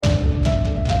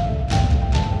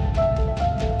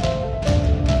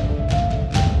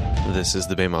This is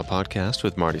the Bema Podcast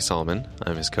with Marty Solomon.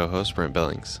 I'm his co-host, Brent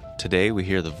Billings. Today we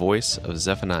hear the voice of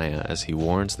Zephaniah as he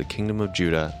warns the kingdom of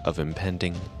Judah of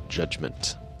impending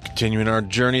judgment. Continuing our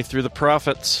journey through the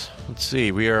prophets. Let's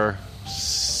see, we are,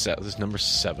 this is number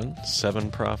 7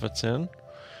 prophets in.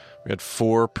 We had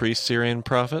 4 pre-Syrian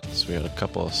prophets. We had a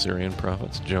couple of Syrian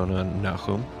prophets, Jonah and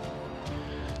Nahum.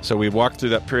 So we walked through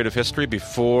that period of history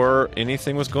before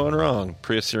anything was going wrong.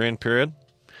 Pre-Assyrian period.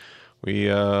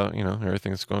 We,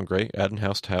 everything's going great. Adding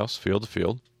house to house, field to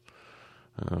field.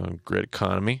 Great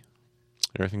economy.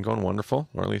 Everything going wonderful,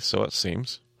 or at least so it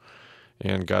seems.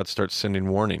 And God starts sending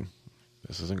warning.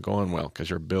 This isn't going well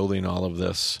because you're building all of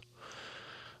this,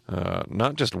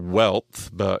 not just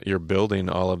wealth, but you're building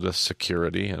all of this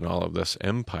security and all of this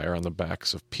empire on the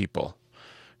backs of people.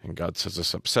 And God says,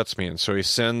 this upsets me. And so he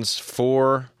sends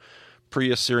 4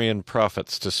 pre-Assyrian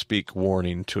prophets to speak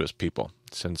warning to his people.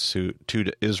 Sends 2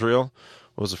 to Israel.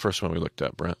 What was the first one we looked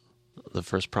at, Brent? The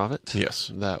first prophet? Yes.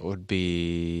 That would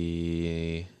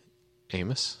be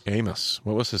Amos. Amos.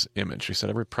 What was his image? He said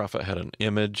every prophet had an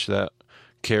image that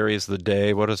carries the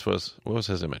day. What was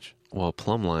his image? Well,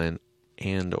 plumb line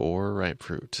and or ripe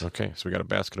fruit. Okay, so we got a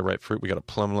basket of ripe fruit. We got a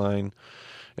plumb line.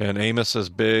 And Amos is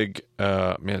big,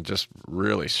 just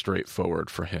really straightforward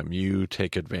for him. You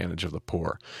take advantage of the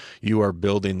poor. You are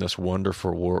building this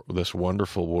wonderful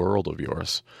world of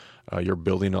yours. You're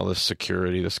building all this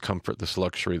security, this comfort, this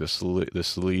luxury,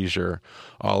 this leisure,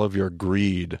 all of your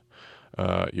greed.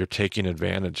 You're taking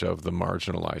advantage of the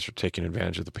marginalized. You're taking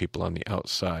advantage of the people on the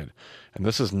outside. And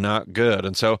this is not good.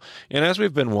 And as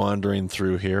we've been wandering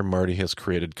through here, Marty has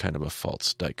created kind of a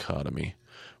false dichotomy.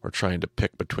 We're trying to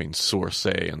pick between source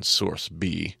A and source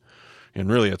B. And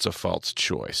really it's a false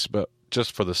choice. But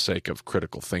just for the sake of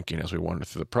critical thinking as we wander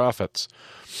through the prophets,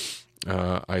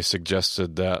 I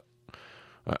suggested that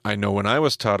I know when I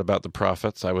was taught about the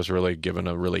prophets, I was really given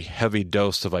a really heavy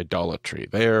dose of idolatry.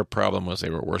 Their problem was they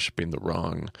were worshiping the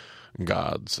wrong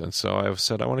gods. And so I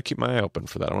said, I want to keep my eye open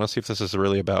for that. I want to see if this is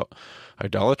really about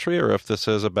idolatry or if this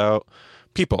is about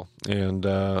people. And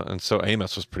so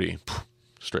Amos was pretty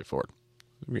straightforward.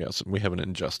 Yes, we have an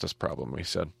injustice problem, we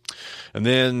said. And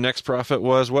then next prophet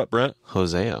was what, Brent?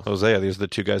 Hosea. These are the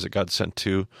 2 guys that God sent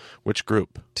to which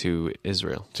group? To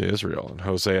Israel. To Israel. And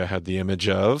Hosea had the image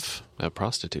of? A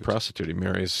prostitute. He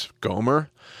marries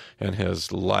Gomer, and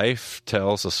his life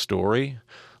tells a story,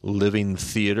 living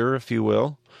theater, if you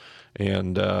will.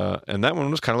 And that one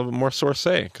was kind of a little bit more source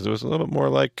A, because it was a little bit more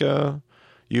like,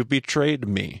 you betrayed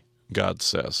me, God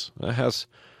says.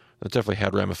 That definitely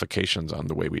had ramifications on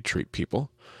the way we treat people.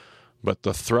 But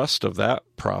the thrust of that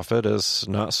prophet is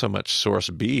not so much source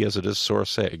B as it is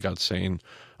source A. God's saying,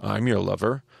 I'm your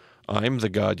lover. I'm the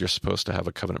God you're supposed to have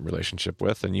a covenant relationship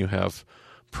with, and you have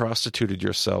prostituted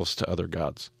yourselves to other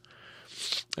gods.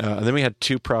 And then we had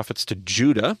 2 prophets to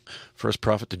Judah. First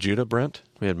prophet to Judah, Brent?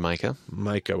 We had Micah.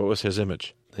 What was his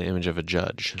image? The image of a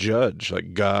judge.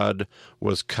 Like God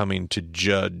was coming to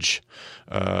judge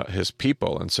his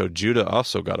people. And so Judah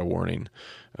also got a warning.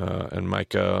 And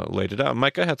Micah laid it out.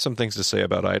 Micah had some things to say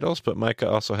about idols, but Micah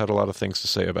also had a lot of things to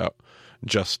say about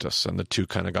justice. And the 2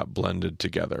 kind of got blended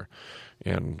together.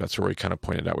 And that's where we kind of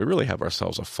pointed out we really have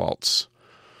ourselves a false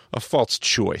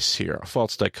choice here, a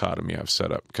false dichotomy I've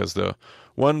set up. Because the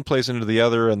one plays into the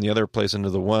other and the other plays into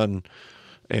the one.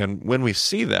 And when we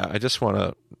see that, I just want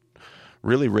to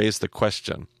really raise the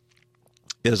question,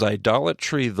 is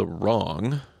idolatry the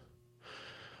wrong,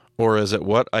 or is it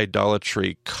what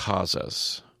idolatry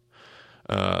causes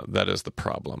that is the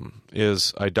problem?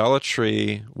 Is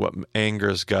idolatry what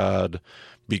angers God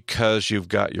because you've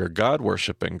got your God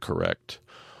worship incorrect,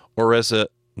 or is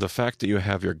it the fact that you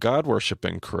have your God worship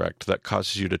incorrect that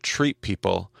causes you to treat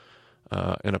people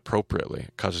inappropriately,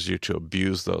 causes you to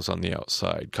abuse those on the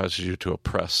outside, causes you to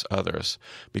oppress others,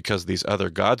 because these other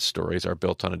God stories are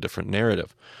built on a different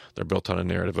narrative. They're built on a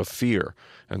narrative of fear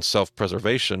and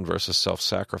self-preservation versus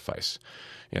self-sacrifice.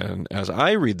 And as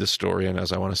I read the story, and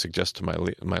as I want to suggest to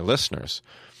my listeners,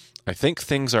 I think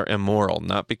things are immoral,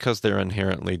 not because they're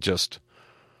inherently just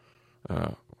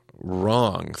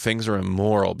wrong. Things are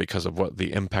immoral because of what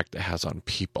the impact it has on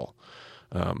people.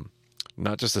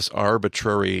 Not just this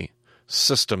arbitrary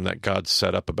system that God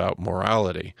set up about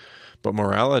morality, but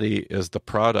morality is the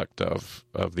product of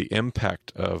the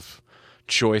impact of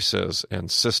choices and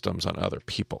systems on other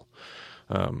people.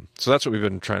 So that's what we've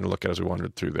been trying to look at as we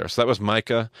wandered through there. So that was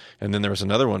Micah, and then there was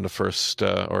another one to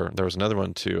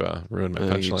ruin my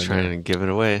punchline. You're trying to give it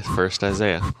away. First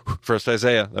Isaiah.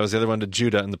 That was the other one to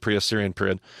Judah in the pre-Assyrian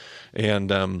period.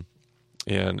 And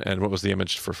And what was the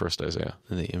image for first Isaiah?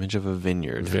 The image of a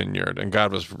vineyard. Vineyard. And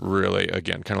God was really,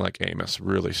 again, kind of like Amos,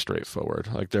 really straightforward.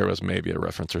 Like there was maybe a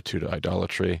reference or two to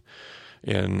idolatry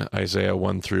in Isaiah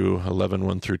 1 through 11,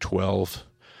 1 through 12.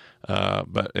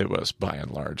 But it was, by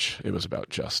and large, it was about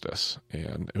justice.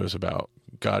 And it was about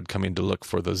God coming to look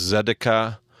for the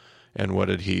Zedekiah. And what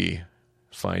did he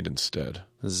find instead?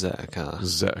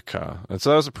 Zedekiah. And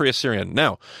so that was a pre-Assyrian.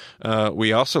 Now,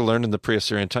 we also learned in the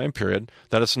pre-Assyrian time period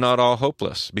that it's not all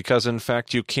hopeless, because in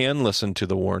fact you can listen to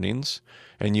the warnings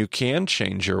and you can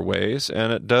change your ways,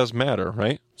 and it does matter,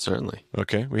 right? Certainly.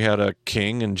 Okay, we had a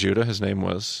king in Judah. His name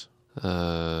was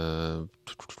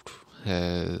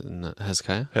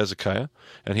Hezekiah,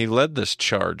 and he led this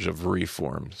charge of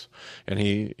reforms, and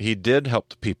he did help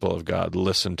the people of God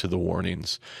listen to the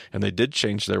warnings, and they did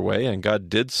change their way, and God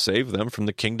did save them from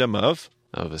the kingdom of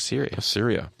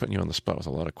Assyria. Putting you on the spot with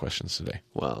a lot of questions today.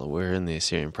 Well, we're in the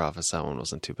Assyrian prophets. That one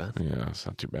wasn't too bad. Yeah, it's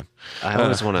not too bad. I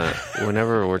always want to,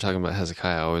 whenever we're talking about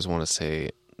Hezekiah, I always want to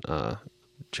say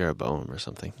Jeroboam or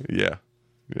something. Yeah.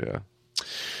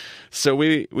 So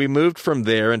we moved from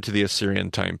there into the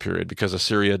Assyrian time period because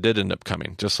Assyria did end up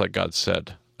coming, just like God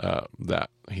said that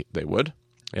they would.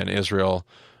 And Israel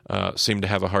seemed to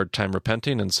have a hard time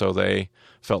repenting, and so they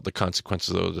felt the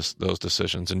consequences of those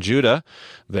decisions. And Judah,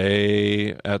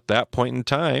 they, at that point in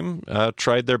time,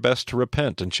 tried their best to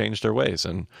repent and change their ways,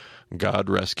 and God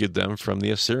rescued them from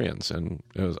the Assyrians. And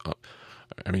it was...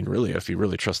 really, if you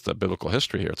really trust the biblical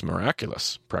history here, it's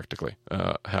miraculous, practically,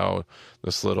 how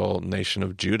this little nation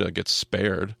of Judah gets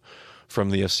spared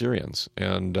from the Assyrians.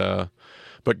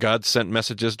 But God sent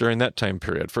messages during that time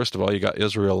period. First of all, you got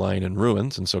Israel lying in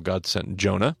ruins, and so God sent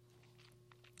Jonah,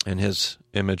 and his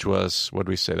image was, what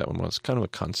do we say that one was? Kind of a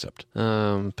concept.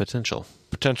 Potential,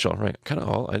 right.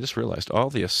 I just realized all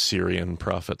the Assyrian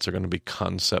prophets are going to be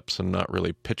concepts and not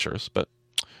really pictures, but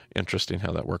interesting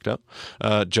how that worked out.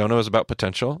 Jonah was about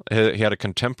potential. He had a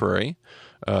contemporary,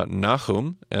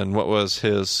 Nahum, and what was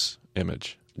his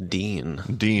image? Dean,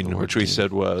 which we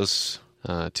said was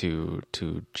to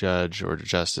judge, or to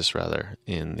justice rather,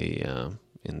 in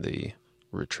the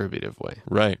retributive way.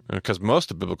 Right, because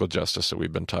most of biblical justice that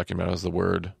we've been talking about is the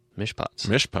word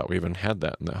mishpat. We even had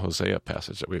that in the Hosea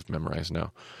passage that we've memorized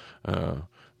now.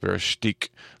 Vereshtik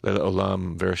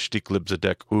le'olam, vereshtik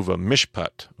libzadek uva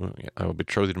mishpat. I will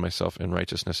betroth you to myself in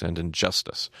righteousness and in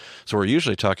justice. So we're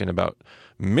usually talking about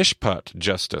mishpat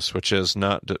justice, which is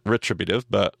not retributive,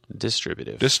 but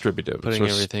distributive. Putting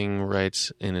everything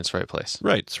right in its right place.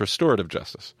 Right, it's restorative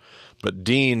justice. But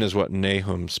Deen is what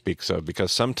Nahum speaks of,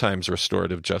 because sometimes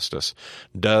restorative justice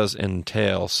does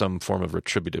entail some form of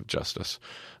retributive justice.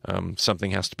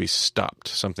 Something has to be stopped.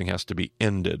 Something has to be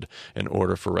ended in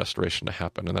order for restoration to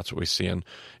happen. And that's what we see in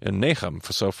Nahum.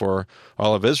 So for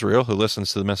all of Israel who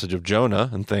listens to the message of Jonah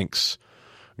and thinks,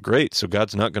 great, so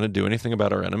God's not going to do anything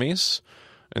about our enemies.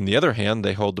 On the other hand,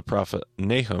 they hold the prophet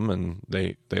Nahum, and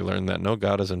they learn that, no,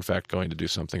 God is in fact going to do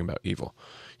something about evil.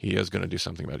 He is going to do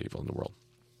something about evil in the world.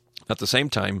 At the same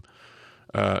time,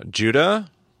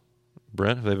 Judah,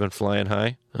 Brent, have they been flying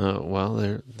high?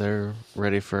 Well, they're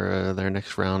ready for their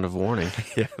next round of warning.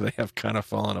 Yeah, they have kind of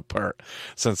fallen apart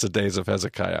since the days of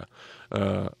Hezekiah.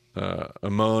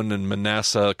 Ammon and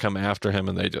Manasseh come after him,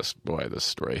 and they just, this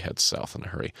story heads south in a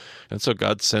hurry. And so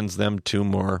God sends them 2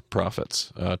 more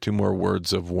prophets, 2 more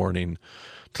words of warning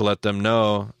to let them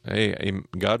know, hey,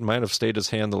 God might have stayed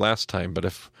his hand the last time, but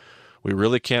if we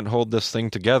really can't hold this thing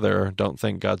together, don't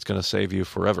think God's going to save you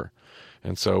forever.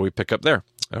 And so we pick up there.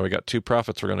 We got 2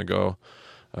 prophets we're going to go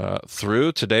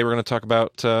through. Today we're going to talk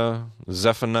about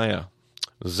Zephaniah.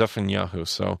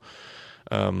 So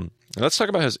let's talk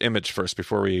about his image first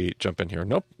before we jump in here.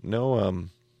 No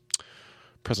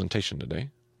presentation today.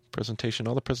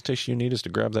 All the presentation you need is to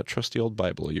grab that trusty old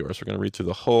Bible of yours. We're going to read through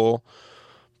the whole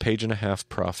 1.5-page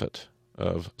prophet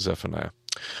of Zephaniah.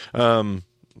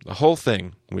 The whole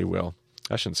thing, we will.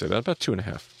 I shouldn't say that, about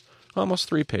 2.5. Almost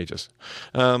 3 pages.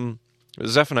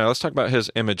 Zephaniah, let's talk about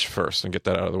his image first and get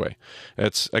that out of the way.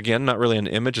 It's, again, not really an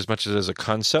image as much as it is a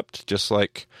concept, just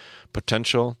like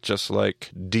potential, just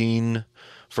like Deen.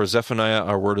 For Zephaniah,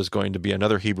 our word is going to be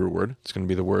another Hebrew word. It's going to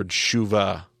be the word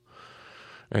shuvah.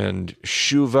 And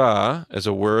shuvah is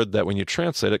a word that when you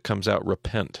translate it comes out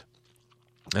repent.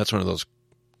 That's one of those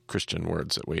Christian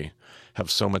words that we have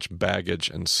so much baggage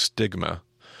and stigma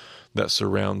that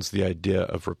surrounds the idea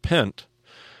of repent,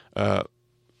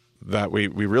 that we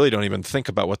really don't even think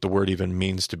about what the word even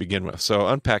means to begin with. So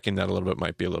unpacking that a little bit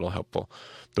might be a little helpful.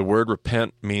 The word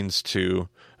repent means to,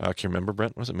 can you remember,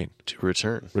 Brent? What does it mean? To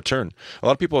return. Return. A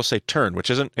lot of people will say turn, which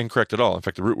isn't incorrect at all. In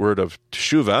fact, the root word of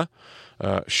teshuva,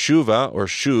 shuva or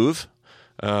shuv,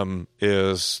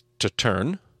 is to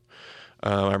turn.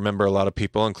 I remember a lot of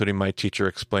people, including my teacher,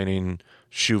 explaining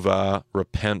shuvah,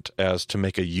 repent, as to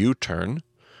make a U-turn,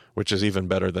 which is even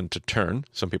better than to turn.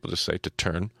 Some people just say to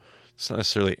turn. It's not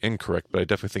necessarily incorrect, but I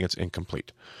definitely think it's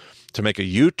incomplete. To make a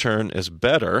U-turn is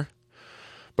better,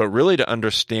 but really to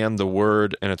understand the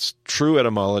word and its true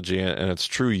etymology and its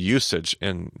true usage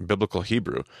in biblical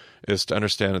Hebrew is to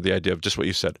understand the idea of just what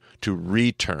you said, to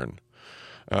return,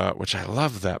 which I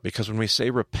love that, because when we say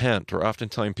repent, we're often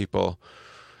telling people,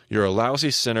 you're a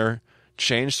lousy sinner,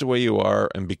 change the way you are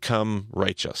and become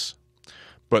righteous.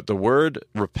 But the word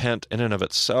repent in and of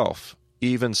itself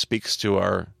even speaks to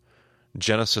our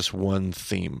Genesis 1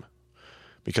 theme.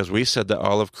 Because we said that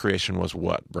all of creation was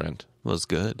what, Brent? Was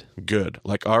good. Good.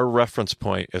 Like our reference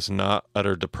point is not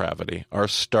utter depravity. Our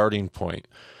starting point,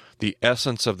 the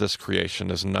essence of this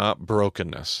creation is not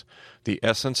brokenness. The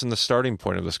essence and the starting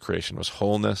point of this creation was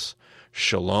wholeness,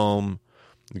 shalom,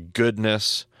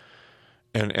 goodness,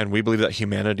 and we believe that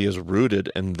humanity is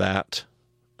rooted in that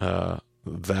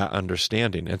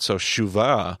understanding. And so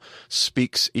shuvah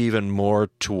speaks even more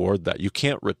toward that. You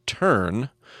can't return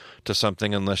to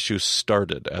something unless you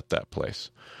started at that place.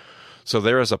 So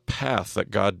there is a path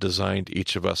that God designed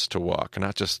each of us to walk, and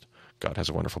not just God has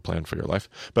a wonderful plan for your life,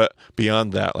 but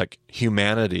beyond that, like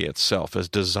humanity itself is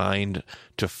designed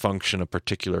to function a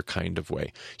particular kind of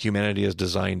way. Humanity is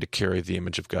designed to carry the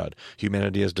image of God.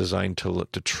 Humanity is designed to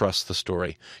trust the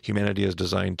story. Humanity is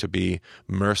designed to be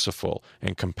merciful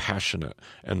and compassionate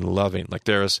and loving. Like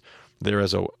there is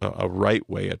a right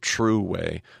way, a true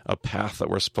way, a path that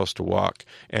we're supposed to walk,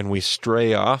 and we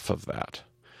stray off of that.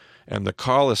 And the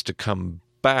call is to come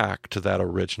back to that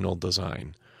original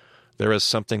design. There is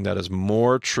something that is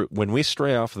more true. When we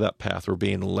stray off of that path, we're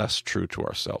being less true to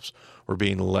ourselves. We're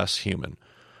being less human.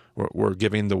 We're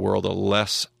giving the world a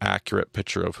less accurate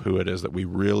picture of who it is that we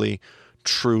really,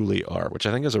 truly are, which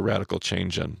I think is a radical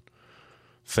change in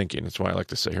thinking. That's why I like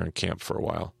to sit here in camp for a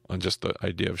while on just the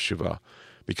idea of shuvah.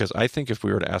 Because I think if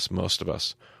we were to ask most of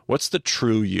us, what's the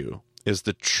true you? Is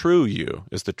the true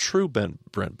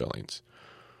Brent Billings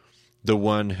the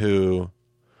one who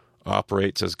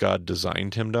operates as God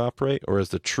designed him to operate, or is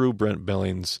the true Brent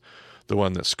Billings the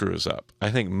one that screws up? I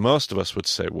think most of us would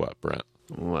say what, Brent?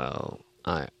 Well,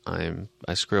 I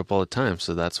screw up all the time,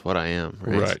 so that's what I am.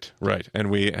 Right.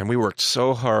 And we worked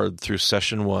so hard through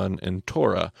session 1 in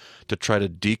Torah to try to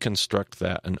deconstruct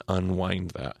that and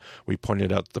unwind that. We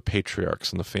pointed out the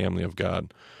patriarchs and the family of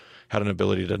God had an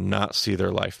ability to not see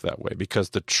their life that way, because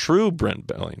the true Brent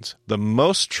Billings, the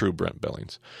most true Brent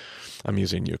Billings, I'm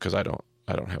using you because I don't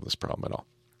have this problem at all.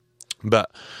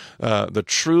 But the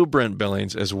true Brent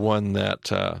Billings is one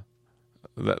that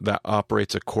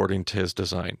operates according to his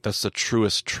design. That's the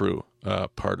truest true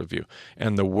part of you.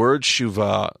 And the word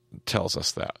shuvah tells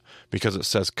us that, because it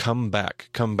says, come back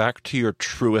to your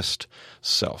truest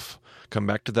self. Come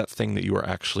back to that thing that you are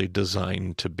actually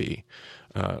designed to be,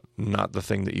 not the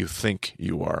thing that you think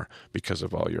you are because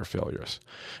of all your failures.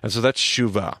 And so that's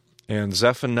shuvah. And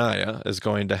Zephaniah is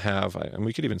going to have, and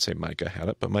we could even say Micah had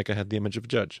it, but Micah had the image of a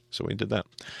judge, so we did that.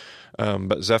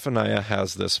 But Zephaniah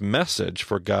has this message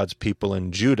for God's people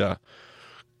in Judah.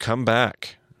 Come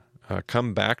back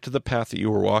to the path that you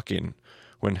were walking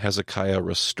when Hezekiah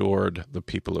restored the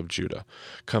people of Judah.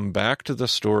 Come back to the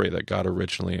story that God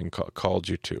originally called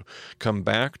you to. Come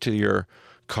back to your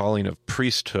calling of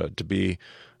priesthood, to be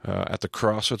at the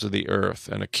crossroads of the earth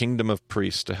and a kingdom of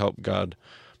priests to help God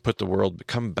put the world.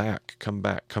 Come back.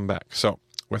 So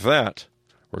with that,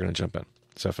 we're going to jump in.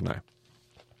 Zephaniah.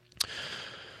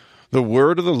 The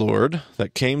word of the Lord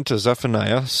that came to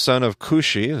Zephaniah, son of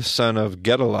Cushi, the son of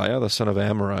Gedaliah, the son of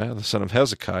Amariah, the son of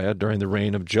Hezekiah, during the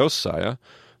reign of Josiah,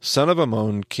 son of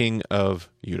Ammon, king of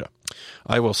Judah.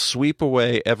 I will sweep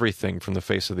away everything from the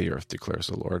face of the earth, declares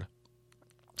the Lord.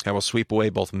 I will sweep away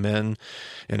both men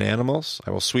and animals. I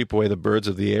will sweep away the birds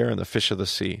of the air and the fish of the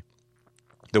sea.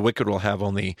 The wicked will have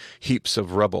only heaps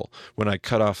of rubble when I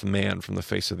cut off man from the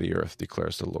face of the earth,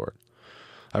 declares the Lord.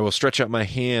 I will stretch out my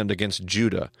hand against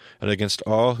Judah and against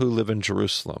all who live in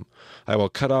Jerusalem. I will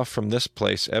cut off from this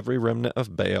place every remnant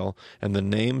of Baal and the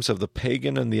names of the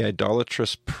pagan and the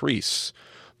idolatrous priests,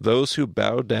 those who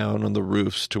bow down on the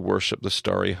roofs to worship the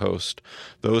starry host,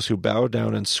 those who bow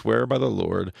down and swear by the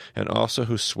Lord, and also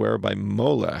who swear by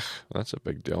Molech. That's a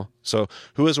big deal. So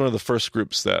who is one of the first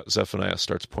groups that Zephaniah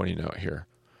starts pointing out here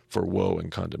for woe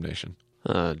and condemnation?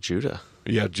 Judah.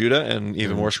 Yeah, Judah, and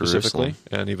even more specifically,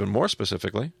 Jerusalem.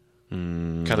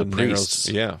 Kind of narrows.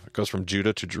 Yeah, it goes from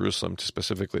Judah to Jerusalem to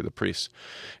specifically the priests.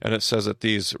 And it says that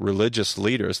these religious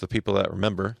leaders, the people that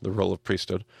remember the role of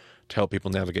priesthood, to help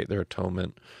people navigate their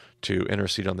atonement, to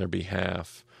intercede on their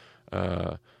behalf,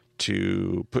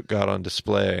 to put God on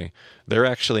display, they're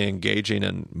actually engaging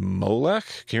in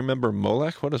Molech. Can you remember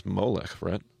Molech? What is Molech,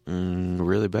 Brent?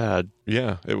 Really bad.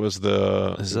 Yeah, it was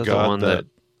the Is that god the one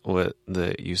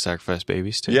that you sacrifice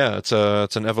babies to? Yeah, it's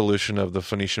an evolution of the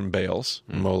Phoenician Baals.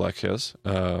 Molech is.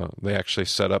 They actually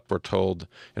set up, we're told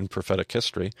in prophetic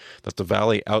history, that the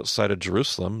valley outside of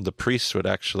Jerusalem, the priests would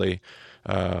actually,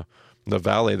 the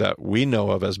valley that we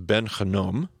know of as Ben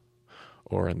Hinnom,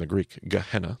 or in the Greek,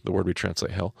 Gehenna, the word we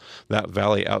translate hell, that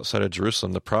valley outside of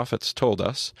Jerusalem, the prophets told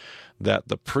us that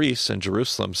the priests in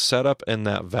Jerusalem set up in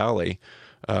that valley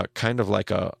kind of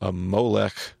like a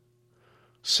Molech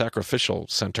sacrificial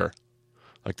center.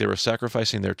 Like they were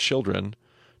sacrificing their children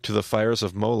to the fires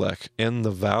of Molech in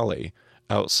the valley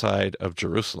outside of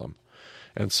Jerusalem.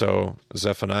 And so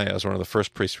Zephaniah is one of the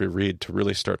first priests we read to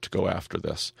really start to go after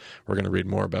this. We're going to read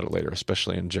more about it later,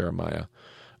 especially in Jeremiah,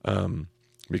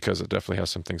 because it definitely has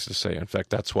some things to say. In fact,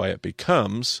 that's why it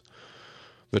becomes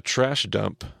the trash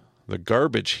dump, the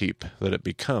garbage heap that it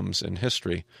becomes in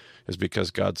history, is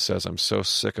because God says, I'm so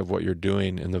sick of what you're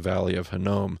doing in the valley of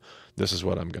Hinnom. This is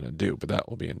what I'm going to do. But that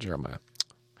will be in Jeremiah.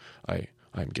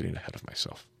 I'm getting ahead of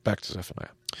myself. Back to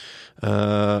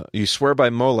Zephaniah. You swear by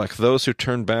Molech, those who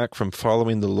turn back from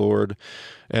following the Lord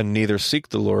and neither seek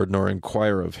the Lord nor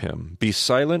inquire of him. Be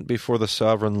silent before the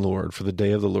sovereign Lord, for the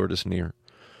day of the Lord is near.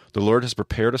 The Lord has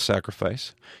prepared a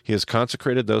sacrifice. He has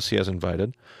consecrated those he has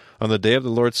invited. On the day of the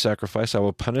Lord's sacrifice, I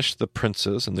will punish the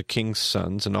princes and the king's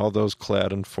sons and all those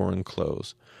clad in foreign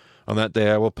clothes. On that day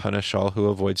I will punish all who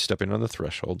avoid stepping on the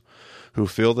threshold, who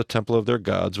fill the temple of their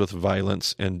gods with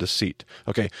violence and deceit.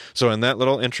 Okay, so in that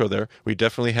little intro there, we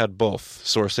definitely had both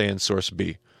source A and source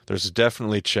B. There's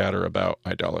definitely chatter about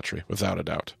idolatry, without a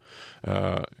doubt.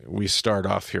 We start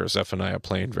off here, Zephaniah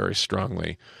playing very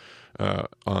strongly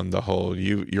on the whole,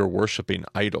 you're worshiping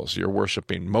idols, you're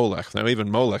worshiping Molech. Now even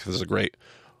Molech is a great,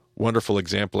 wonderful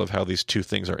example of how these two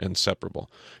things are inseparable.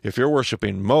 If you're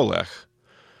worshiping Molech,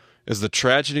 is the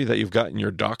tragedy that you've gotten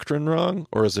your doctrine wrong,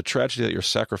 or is the tragedy that you're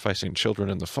sacrificing children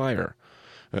in the fire?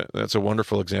 That's a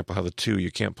wonderful example how the two,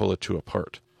 you can't pull the two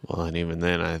apart. Well, and even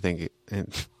then, I think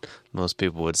most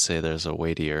people would say there's a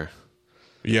weightier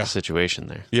situation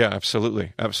there. Yeah,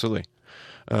 absolutely. Absolutely.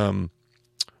 See, I'm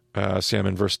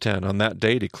in verse 10. On that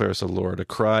day, declares the Lord,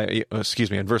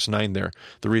 in verse 9 there,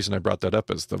 the reason I brought that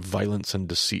up is the violence and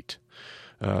deceit.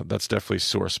 That's definitely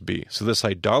source B. So this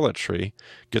idolatry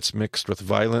gets mixed with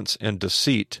violence and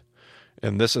deceit,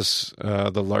 and this is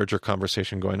the larger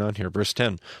conversation going on here. Verse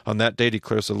 10, on that day,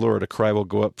 declares the Lord, a cry will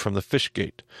go up from the fish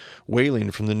gate, wailing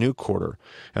from the new quarter,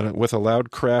 and with a loud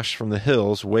crash from the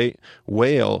hills,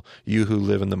 wail, you who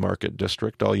live in the market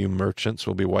district. All you merchants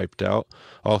will be wiped out.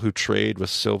 All who trade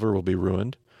with silver will be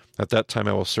ruined. At that time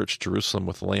I will search Jerusalem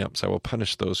with lamps. I will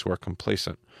punish those who are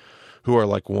complacent, who are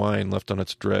like wine left on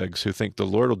its dregs, who think the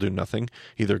Lord will do nothing,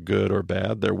 either good or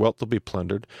bad. Their wealth will be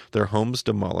plundered, their homes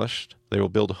demolished. They will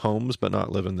build homes but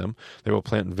not live in them. They will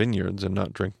plant vineyards and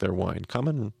not drink their wine.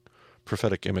 Common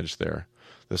prophetic image there,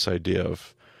 this idea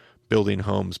of building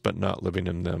homes but not living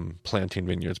in them, planting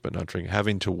vineyards but not drinking,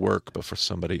 having to work but for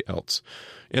somebody else.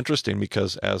 Interesting,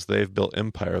 because as they've built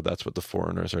empire, that's what the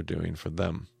foreigners are doing for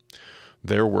them.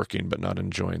 They're working but not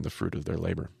enjoying the fruit of their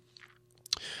labor.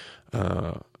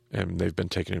 And they've been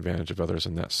taking advantage of others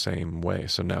in that same way.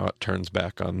 So now it turns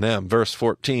back on them. Verse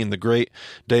 14, the great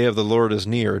day of the Lord is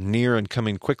near and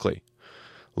coming quickly.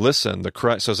 Listen, the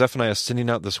cry. So Zephaniah is sending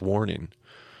out this warning.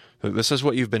 This is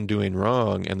what you've been doing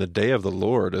wrong, and the day of the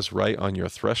Lord is right on your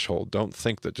threshold. Don't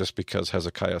think that just because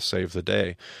Hezekiah saved the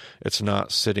day, it's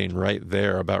not sitting right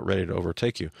there about ready to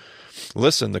overtake you.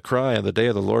 Listen, the cry on the day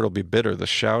of the Lord will be bitter, the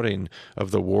shouting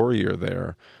of the warrior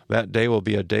there. That day will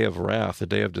be a day of wrath, a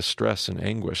day of distress and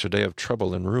anguish, a day of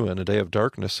trouble and ruin, a day of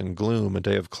darkness and gloom, a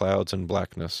day of clouds and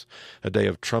blackness, a day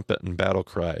of trumpet and battle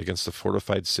cry against the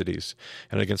fortified cities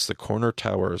and against the corner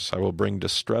towers. I will bring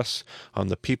distress on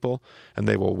the people, and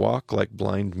they will walk like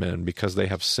blind men, because they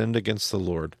have sinned against the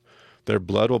Lord. Their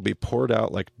blood will be poured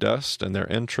out like dust, and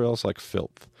their entrails like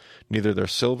filth. Neither their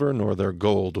silver nor their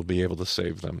gold will be able to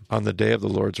save them. On the day of the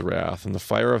Lord's wrath, and the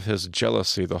fire of his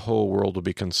jealousy, the whole world will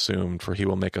be consumed, for he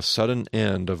will make a sudden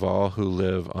end of all who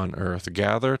live on earth.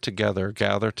 Gather together,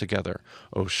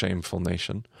 O shameful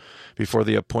nation, before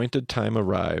the appointed time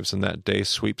arrives, and that day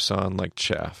sweeps on like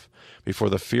chaff. Before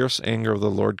the fierce anger of the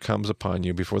Lord comes upon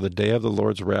you, before the day of the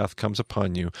Lord's wrath comes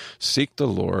upon you, seek the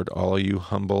Lord, all you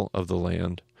humble of the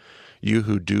land. You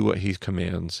who do what he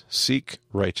commands, seek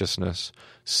righteousness,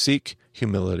 seek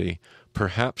humility.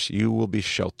 Perhaps you will be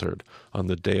sheltered on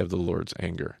the day of the Lord's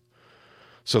anger.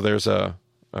 So there's that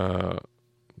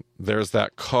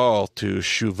call to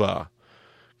shuvah,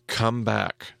 come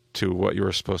back to what you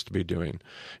were supposed to be doing.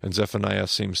 And Zephaniah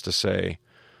seems to say,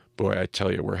 boy, I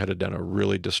tell you, we're headed down a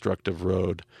really destructive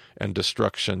road, and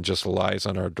destruction just lies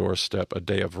on our doorstep, a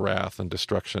day of wrath and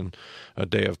destruction, a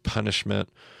day of punishment.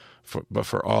 But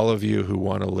for all of you who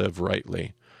want to live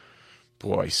rightly,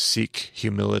 boy, seek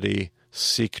humility,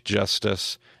 seek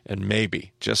justice, and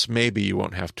maybe, just maybe, you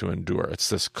won't have to endure. It's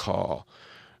this call.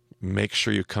 Make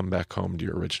sure you come back home to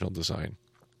your original design.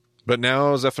 But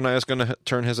now Zephaniah is going to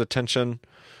turn his attention.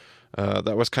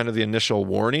 That was kind of the initial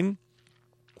warning.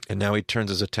 And now he turns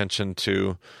his attention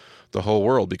to the whole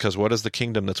world, because what is the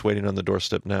kingdom that's waiting on the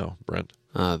doorstep now, Brent?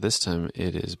 This time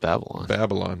it is Babylon.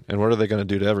 Babylon. And what are they going to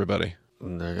do to everybody?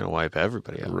 They're going to wipe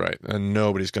everybody out. Right. And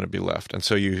nobody's going to be left. And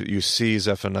so you see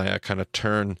Zephaniah kind of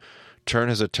turn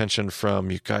his attention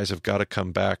from, you guys have got to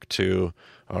come back, to,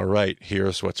 all right,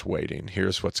 here's what's waiting.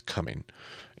 Here's what's coming.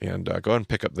 And go ahead and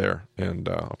pick up there. And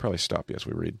I'll probably stop you as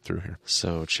we read through here.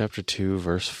 So chapter 2,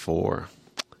 verse 4.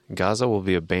 Gaza will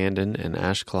be abandoned and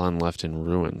Ashkelon left in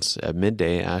ruins. At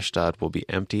midday, Ashdod will be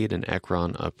emptied and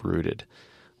Ekron uprooted.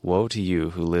 Woe to you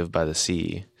who live by the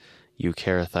sea, you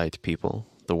Kerethite people.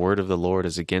 The word of the Lord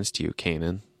is against you,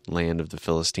 Canaan, land of the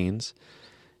Philistines.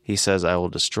 He says, I will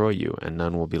destroy you, and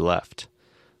none will be left.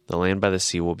 The land by the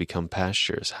sea will become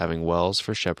pastures, having wells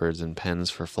for shepherds and pens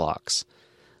for flocks.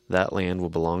 That land will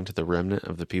belong to the remnant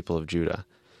of the people of Judah.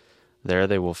 There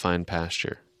they will find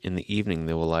pasture. In the evening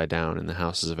they will lie down in the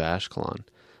houses of Ashkelon.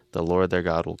 The Lord their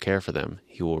God will care for them.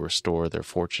 He will restore their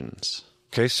fortunes.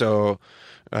 Okay, so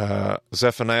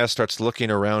Zephaniah starts looking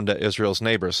around at Israel's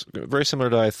neighbors. Very similar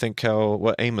to, I think,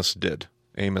 what Amos did.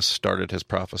 Amos started his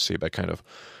prophecy by kind of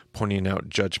pointing out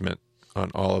judgment on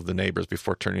all of the neighbors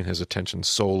before turning his attention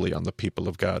solely on the people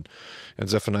of God. And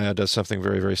Zephaniah does something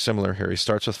very, very similar here. He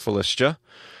starts with Philistia,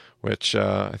 which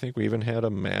I think we even had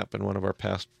a map in one of our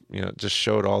past, it just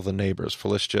showed all the neighbors.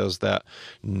 Philistia is that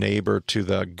neighbor to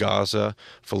the Gaza.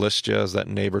 Philistia is that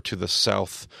neighbor to the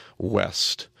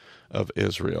southwest of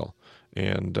Israel.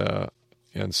 And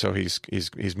so he's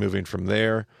moving from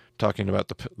there, talking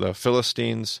about the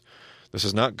Philistines. This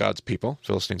is not God's people.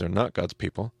 Philistines are not God's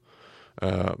people.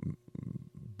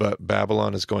 But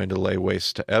Babylon is going to lay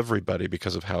waste to everybody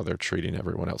because of how they're treating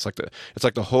everyone else. It's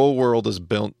like the whole world is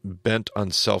bent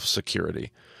on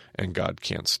self-security, and God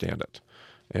can't stand it.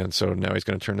 And so now he's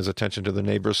going to turn his attention to the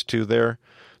neighbors to their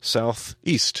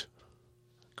southeast.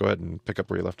 Go ahead and pick up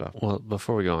where you left off. Well,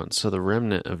 before we go on, so the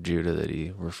remnant of Judah that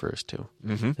he refers to,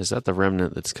 is that the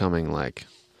remnant that's coming like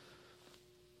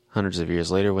hundreds of years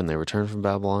later when they return from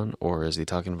Babylon, or is he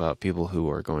talking about people who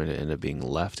are going to end up being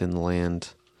left in the land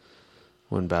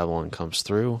when Babylon comes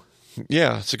through?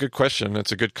 Yeah, it's a good question.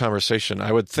 It's a good conversation.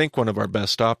 I would think one of our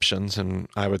best options, and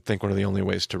I would think one of the only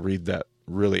ways to read that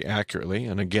really accurately,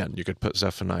 and again, you could put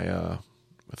Zephaniah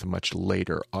with a much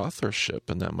later authorship,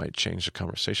 and that might change the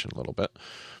conversation a little bit.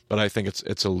 But I think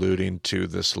it's alluding to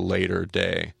this later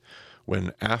day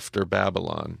when, after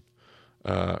Babylon,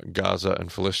 Gaza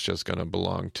and Philistia is going to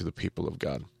belong to the people of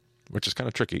God, which is kind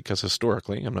of tricky because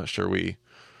historically, I'm not sure we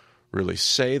really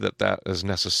say that is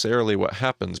necessarily what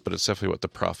happens, but it's definitely what the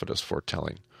prophet is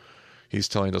foretelling. He's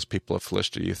telling those people of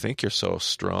Philistia, you think you're so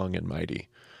strong and mighty.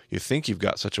 You think you've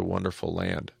got such a wonderful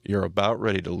land. You're about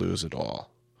ready to lose it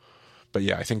all. But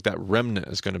yeah, I think that remnant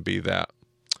is going to be that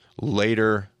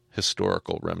later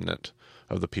historical remnant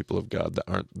of the people of God that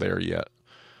aren't there yet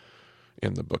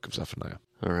in the book of Zephaniah.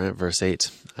 All right, verse 8.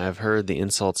 I have heard the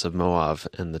insults of Moab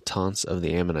and the taunts of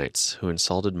the Ammonites, who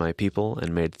insulted my people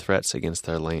and made threats against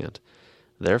their land.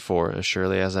 Therefore, as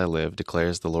surely as I live,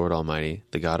 declares the Lord Almighty,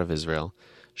 the God of Israel,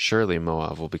 surely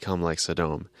Moab will become like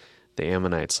Sodom, the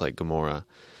Ammonites like Gomorrah,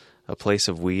 a place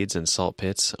of weeds and salt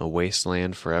pits, a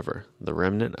wasteland forever. The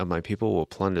remnant of my people will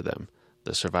plunder them.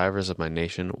 The survivors of my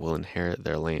nation will inherit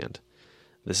their land.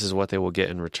 This is what they will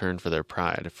get in return for their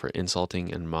pride, for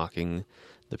insulting and mocking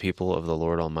the people of the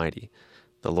Lord Almighty.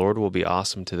 The Lord will be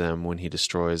awesome to them when he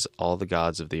destroys all the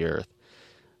gods of the earth.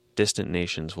 Distant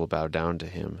nations will bow down to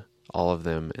him, all of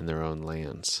them in their own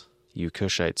lands. You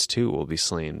Cushites too will be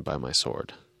slain by my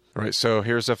sword. All right, so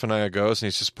here Zephaniah goes, and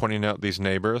he's just pointing out these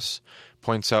neighbors,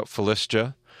 points out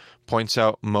Philistia, points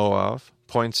out Moab,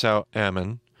 points out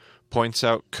Ammon, points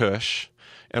out Cush.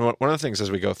 And one of the things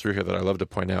as we go through here that I love to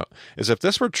point out is if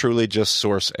this were truly just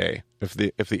source A, if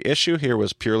the issue here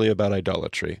was purely about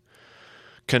idolatry,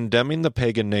 condemning the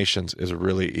pagan nations is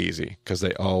really easy because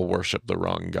they all worship the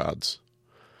wrong gods.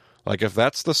 Like if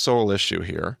that's the sole issue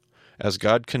here, as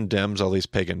God condemns all these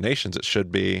pagan nations, it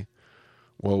should be,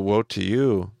 well, woe to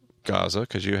you, Gaza,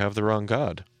 because you have the wrong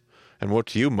God. And woe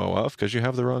to you, Moab, because you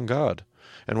have the wrong God.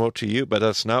 And woe to you, but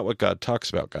that's not what God talks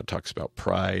about. God talks about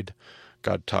pride.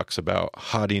 God talks about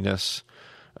haughtiness.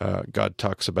 God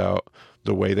talks about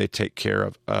the way they take care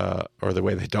of, or the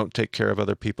way they don't take care of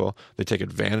other people. They take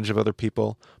advantage of other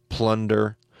people,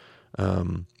 plunder,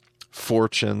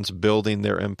 fortunes, building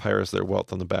their empires, their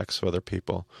wealth on the backs of other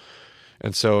people.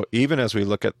 And so even as we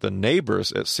look at the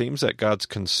neighbors, it seems that God's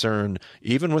concern,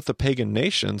 even with the pagan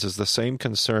nations, is the same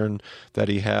concern that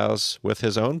he has with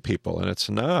his own people. And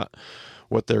it's not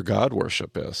what their God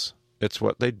worship is. It's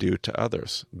what they do to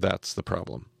others. That's the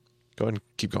problem. Go ahead and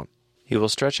keep going. He will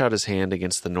stretch out his hand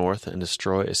against the north and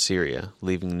destroy Assyria,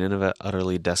 leaving Nineveh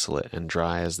utterly desolate and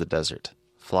dry as the desert.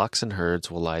 Flocks and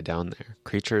herds will lie down there,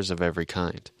 creatures of every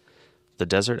kind. The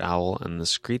desert owl and the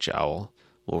screech owl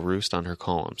will roost on her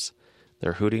columns.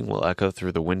 Their hooting will echo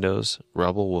through the windows,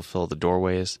 rubble will fill the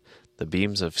doorways, the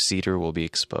beams of cedar will be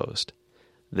exposed.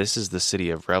 This is the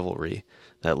city of revelry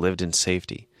that lived in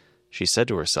safety. She said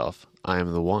to herself, I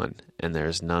am the one, and there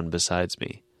is none besides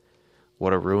me.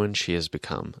 What a ruin she has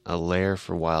become, a lair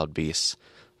for wild beasts.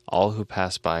 All who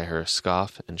pass by her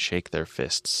scoff and shake their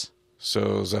fists.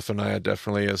 So Zephaniah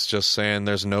definitely is just saying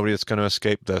there's nobody that's going to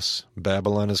escape this.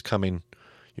 Babylon is coming.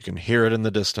 You can hear it in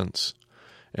the distance.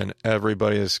 And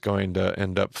everybody is going to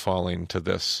end up falling to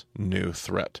this new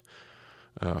threat.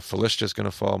 Philistia is going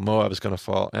to fall. Moab is going to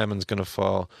fall. Ammon's going to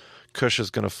fall. Cush is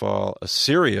going to fall.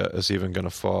 Assyria is even going to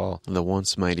fall. The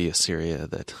once mighty Assyria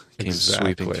that came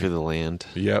sweeping through the land.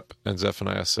 Yep. And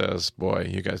Zephaniah says, boy,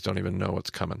 you guys don't even know what's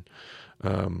coming.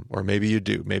 Or maybe you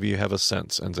do. Maybe you have a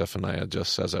sense, and Zephaniah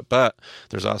just says it. But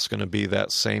there's also going to be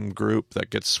that same group that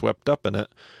gets swept up in it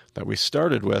that we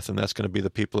started with, and that's going to be the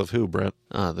people of who, Brent?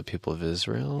 The people of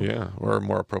Israel? Yeah, or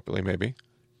more appropriately, maybe.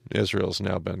 Israel's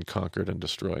now been conquered and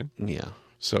destroyed. Yeah.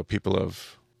 So people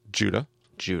of Judah.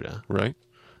 Judah. Right?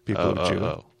 People of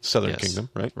Judah. Southern kingdom,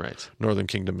 right? Right. Northern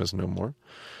kingdom is no more.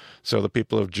 So the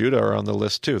people of Judah are on the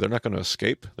list too. They're not going to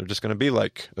escape. They're just going to be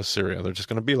like Assyria. They're just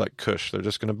going to be like Cush. They're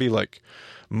just going to be like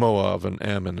Moab and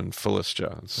Ammon and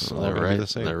Philistia.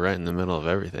 They're right in the middle of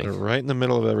everything. They're right in the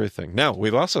middle of everything. Now,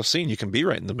 we've also seen you can be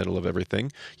right in the middle of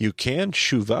everything. You can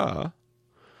shuvah,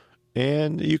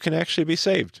 and you can actually be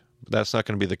saved. But that's not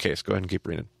going to be the case. Go ahead and keep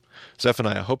reading.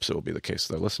 Zephaniah hopes it will be the case,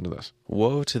 though. Listen to this.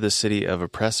 Woe to the city of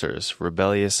oppressors,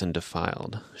 rebellious and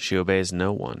defiled. She obeys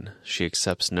no one. She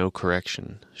accepts no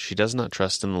correction. She does not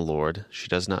trust in the Lord. She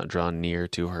does not draw near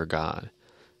to her God.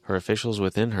 Her officials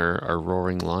within her are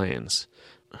roaring lions.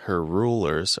 Her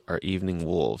rulers are evening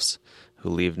wolves, who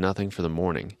leave nothing for the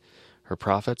morning. Her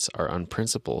prophets are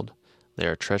unprincipled. They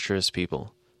are treacherous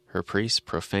people. Her priests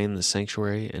profane the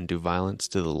sanctuary and do violence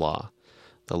to the law.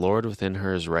 The Lord within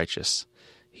her is righteous.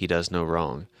 He does no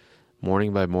wrong.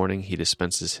 Morning by morning he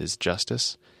dispenses his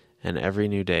justice, and every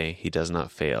new day he does not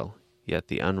fail. Yet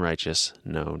the unrighteous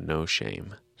know no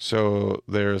shame. So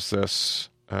there's this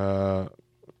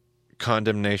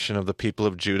condemnation of the people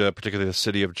of Judah, particularly the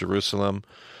city of Jerusalem,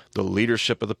 the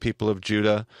leadership of the people of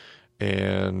Judah,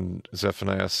 and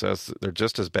Zephaniah says that they're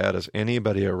just as bad as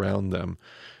anybody around them.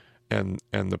 And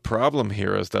the problem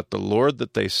here is that the Lord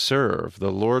that they serve, the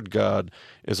Lord God,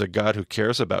 is a God who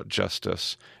cares about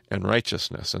justice and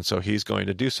righteousness. And so he's going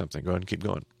to do something. Go ahead and keep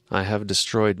going. I have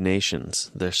destroyed nations.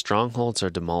 Their strongholds are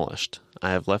demolished.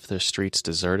 I have left their streets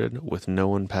deserted, with no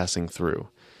one passing through.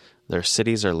 Their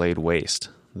cities are laid waste.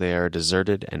 They are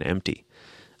deserted and empty.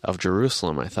 Of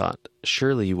Jerusalem I thought,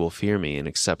 surely you will fear me and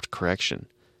accept correction.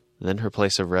 Then her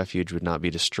place of refuge would not be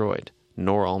destroyed,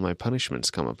 nor all my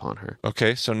punishments come upon her.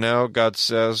 Okay, so now God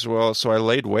says, well, so I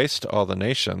laid waste to all the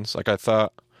nations. Like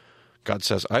God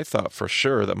says, I thought for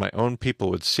sure that my own people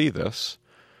would see this,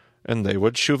 and they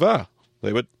would shuvah.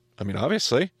 They would,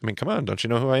 obviously. Come on, don't you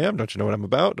know who I am? Don't you know what I'm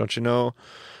about? Don't you know?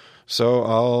 So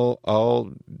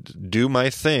I'll do my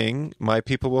thing. My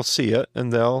people will see it,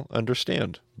 and they'll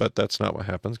understand. But that's not what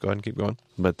happens. Go ahead and keep going.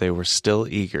 But they were still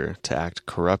eager to act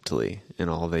corruptly in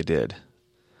all they did.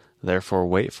 Therefore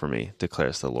wait for me,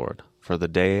 declares the Lord, for the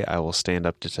day I will stand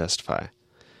up to testify.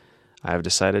 I have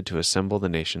decided to assemble the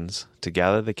nations, to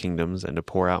gather the kingdoms, and to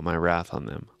pour out my wrath on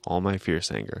them, all my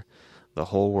fierce anger. The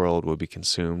whole world will be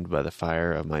consumed by the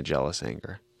fire of my jealous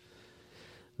anger.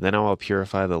 Then I will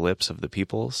purify the lips of the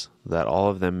peoples, that all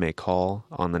of them may call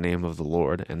on the name of the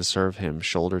Lord and serve him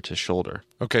shoulder to shoulder.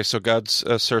 Okay, so God's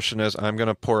assertion is, I'm going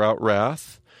to pour out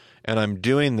wrath, and I'm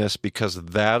doing this because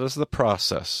that is the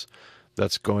process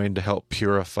that's going to help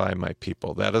purify my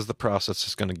people. That is the process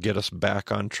that's going to get us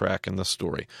back on track in the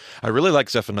story. I really like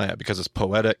Zephaniah because it's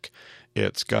poetic.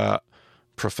 It's got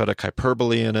prophetic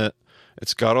hyperbole in it.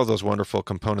 It's got all those wonderful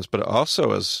components, but it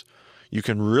also is, you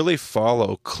can really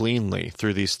follow cleanly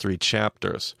through these 3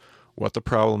 chapters what the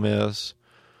problem is,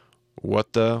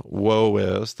 what the woe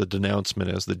is, the denouncement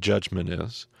is, the judgment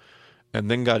is, And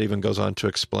then God even goes on to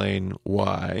explain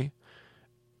why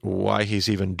he's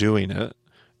even doing it,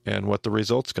 and what the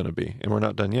result's going to be. And we're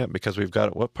not done yet, because we've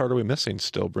got, what part are we missing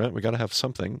still, Brent? We got to have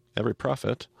something. Every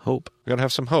prophet. Hope. We got to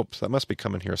have some hope. That must be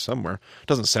coming here somewhere.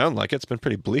 Doesn't sound like it. It's been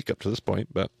pretty bleak up to this point,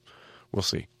 but we'll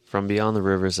see. From beyond the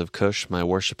rivers of Cush, my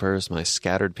worshippers, my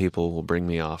scattered people will bring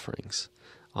me offerings.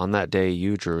 On that day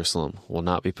you, Jerusalem, will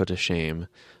not be put to shame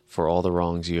for all the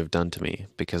wrongs you have done to me,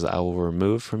 because I will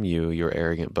remove from you your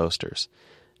arrogant boasters.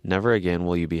 Never again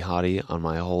will you be haughty on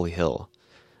my holy hill.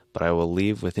 But I will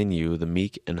leave within you the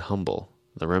meek and humble.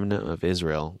 The remnant of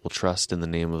Israel will trust in the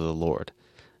name of the Lord.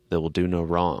 They will do no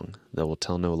wrong. They will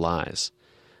tell no lies.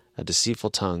 A deceitful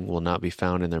tongue will not be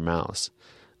found in their mouths.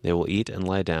 They will eat and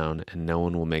lie down, and no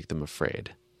one will make them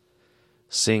afraid.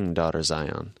 Sing, daughter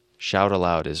Zion. Shout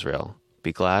aloud, Israel.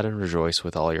 Be glad and rejoice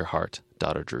with all your heart,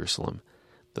 daughter Jerusalem.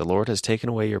 The Lord has taken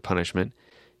away your punishment.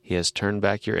 He has turned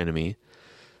back your enemy.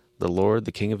 The Lord,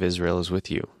 the King of Israel, is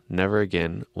with you. Never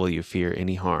again will you fear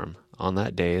any harm. On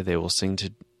that day they will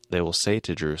say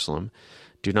to Jerusalem,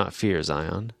 do not fear,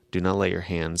 Zion. Do not let your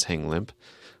hands hang limp.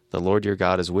 The Lord your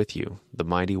God is with you, the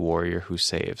mighty warrior who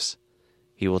saves.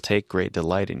 He will take great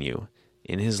delight in you.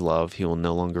 In his love he will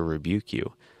no longer rebuke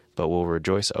you, but will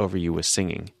rejoice over you with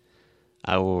singing.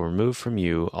 I will remove from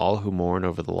you all who mourn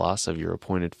over the loss of your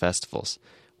appointed festivals,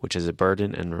 which is a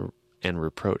burden and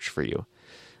reproach for you.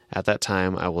 At that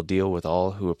time I will deal with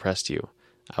all who oppressed you.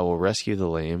 I will rescue the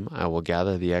lame. I will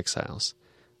gather the exiles.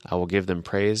 I will give them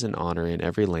praise and honor in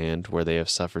every land where they have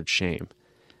suffered shame.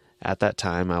 At that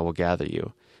time I will gather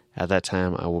you. At that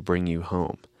time I will bring you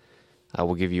home. I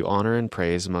will give you honor and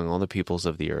praise among all the peoples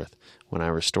of the earth, when I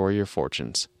restore your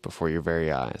fortunes before your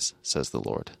very eyes, says the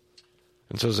Lord.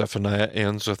 And so Zephaniah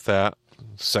ends with that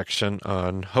section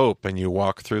on hope, and you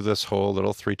walk through this whole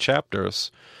little 3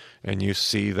 chapters, and you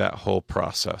see that whole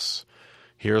process.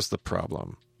 Here's the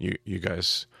problem. You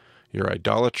guys, your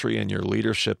idolatry and your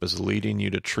leadership is leading you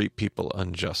to treat people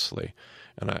unjustly.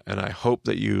 And I hope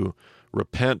that you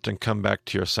repent and come back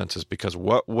to your senses, because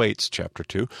what waits, chapter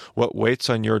 2, what waits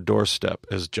on your doorstep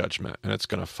is judgment. And it's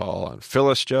going to fall on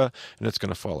Philistia, and it's going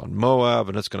to fall on Moab,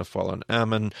 and it's going to fall on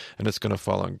Ammon, and it's going to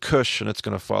fall on Cush, and it's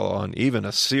going to fall on even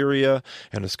Assyria,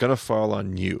 and it's going to fall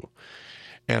on you.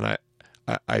 And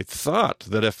I thought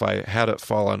that if I had it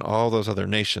fall on all those other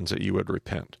nations that you would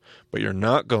repent. But you're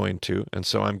not going to, and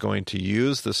so I'm going to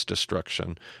use this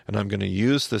destruction, and I'm going to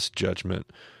use this judgment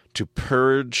to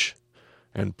purge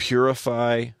and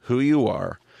purify who you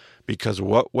are, because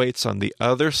what waits on the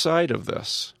other side of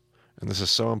this, and this is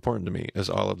so important to me, is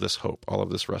all of this hope, all of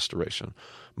this restoration,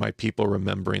 my people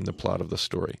remembering the plot of the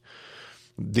story.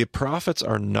 The prophets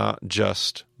are not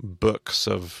just books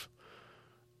of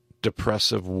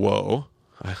depressive woe.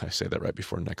 I say that right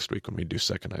before next week when we do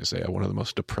 2nd Isaiah, one of the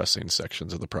most depressing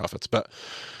sections of the prophets. But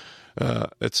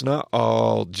it's not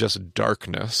all just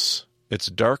darkness. It's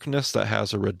darkness that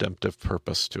has a redemptive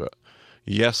purpose to it.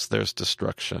 Yes, there's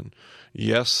destruction.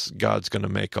 Yes, God's going to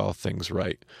make all things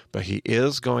right. But he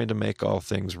is going to make all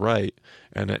things right,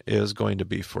 and it is going to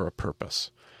be for a purpose.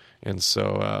 And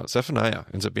so Zephaniah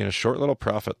ends up being a short little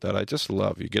prophet that I just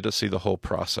love. You get to see the whole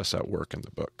process at work in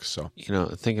the book. So,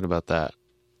 thinking about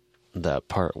that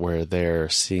part where they're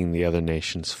seeing the other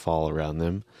nations fall around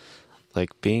them, like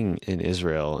being in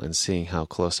Israel and seeing how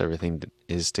close everything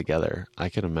is together, I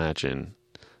can imagine,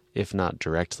 if not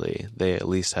directly, they at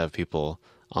least have people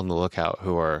on the lookout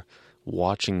who are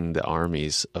watching the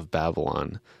armies of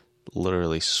Babylon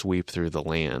literally sweep through the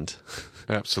land.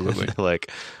 Absolutely. Like,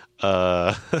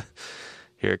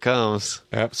 here it comes.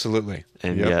 Absolutely.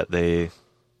 And yet they...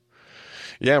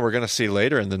 Yeah, we're going to see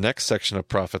later in the next section of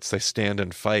prophets, they stand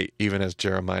and fight, even as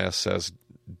Jeremiah says,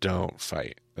 don't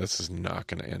fight. This is not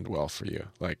going to end well for you.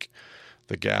 Like,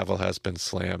 the gavel has been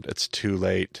slammed. It's too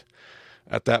late.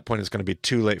 At that point, it's going to be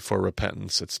too late for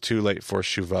repentance. It's too late for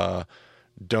shuvah.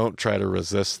 Don't try to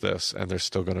resist this. And they're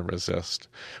still going to resist,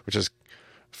 which is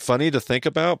funny to think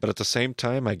about. But at the same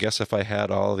time, I guess if I had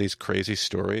all of these crazy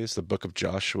stories, the book of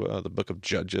Joshua, the book of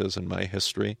Judges in my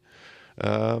history,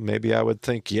 maybe I would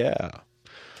think, yeah,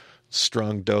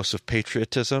 strong dose of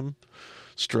patriotism,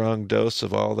 strong dose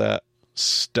of all that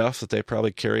stuff that they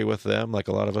probably carry with them, like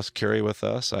a lot of us carry with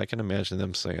us. I can imagine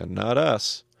them saying, not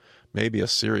us. Maybe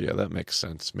Assyria, that makes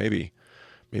sense. Maybe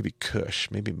Cush,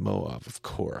 maybe Moab, of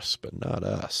course, but not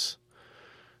us.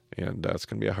 And it's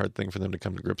going to be a hard thing for them to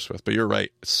come to grips with. But you're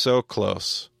right, it's so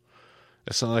close.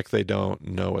 It's not like they don't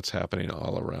know what's happening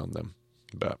all around them.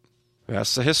 But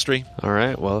that's the history. All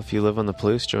right. Well, if you live on the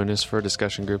Palouse, join us for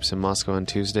discussion groups in Moscow on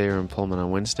Tuesday or in Pullman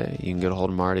on Wednesday. You can get a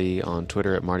hold of Marty on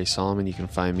Twitter at Marty Solomon. You can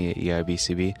find me at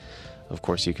EIBCB. Of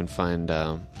course, you can find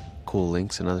cool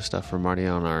links and other stuff from Marty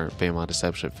on our Bema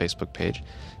Discipleship Facebook page.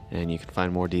 And you can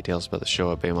find more details about the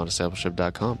show at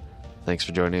BemaDiscipleship.com. Thanks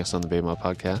for joining us on the Bema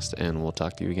Podcast, and we'll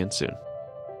talk to you again soon.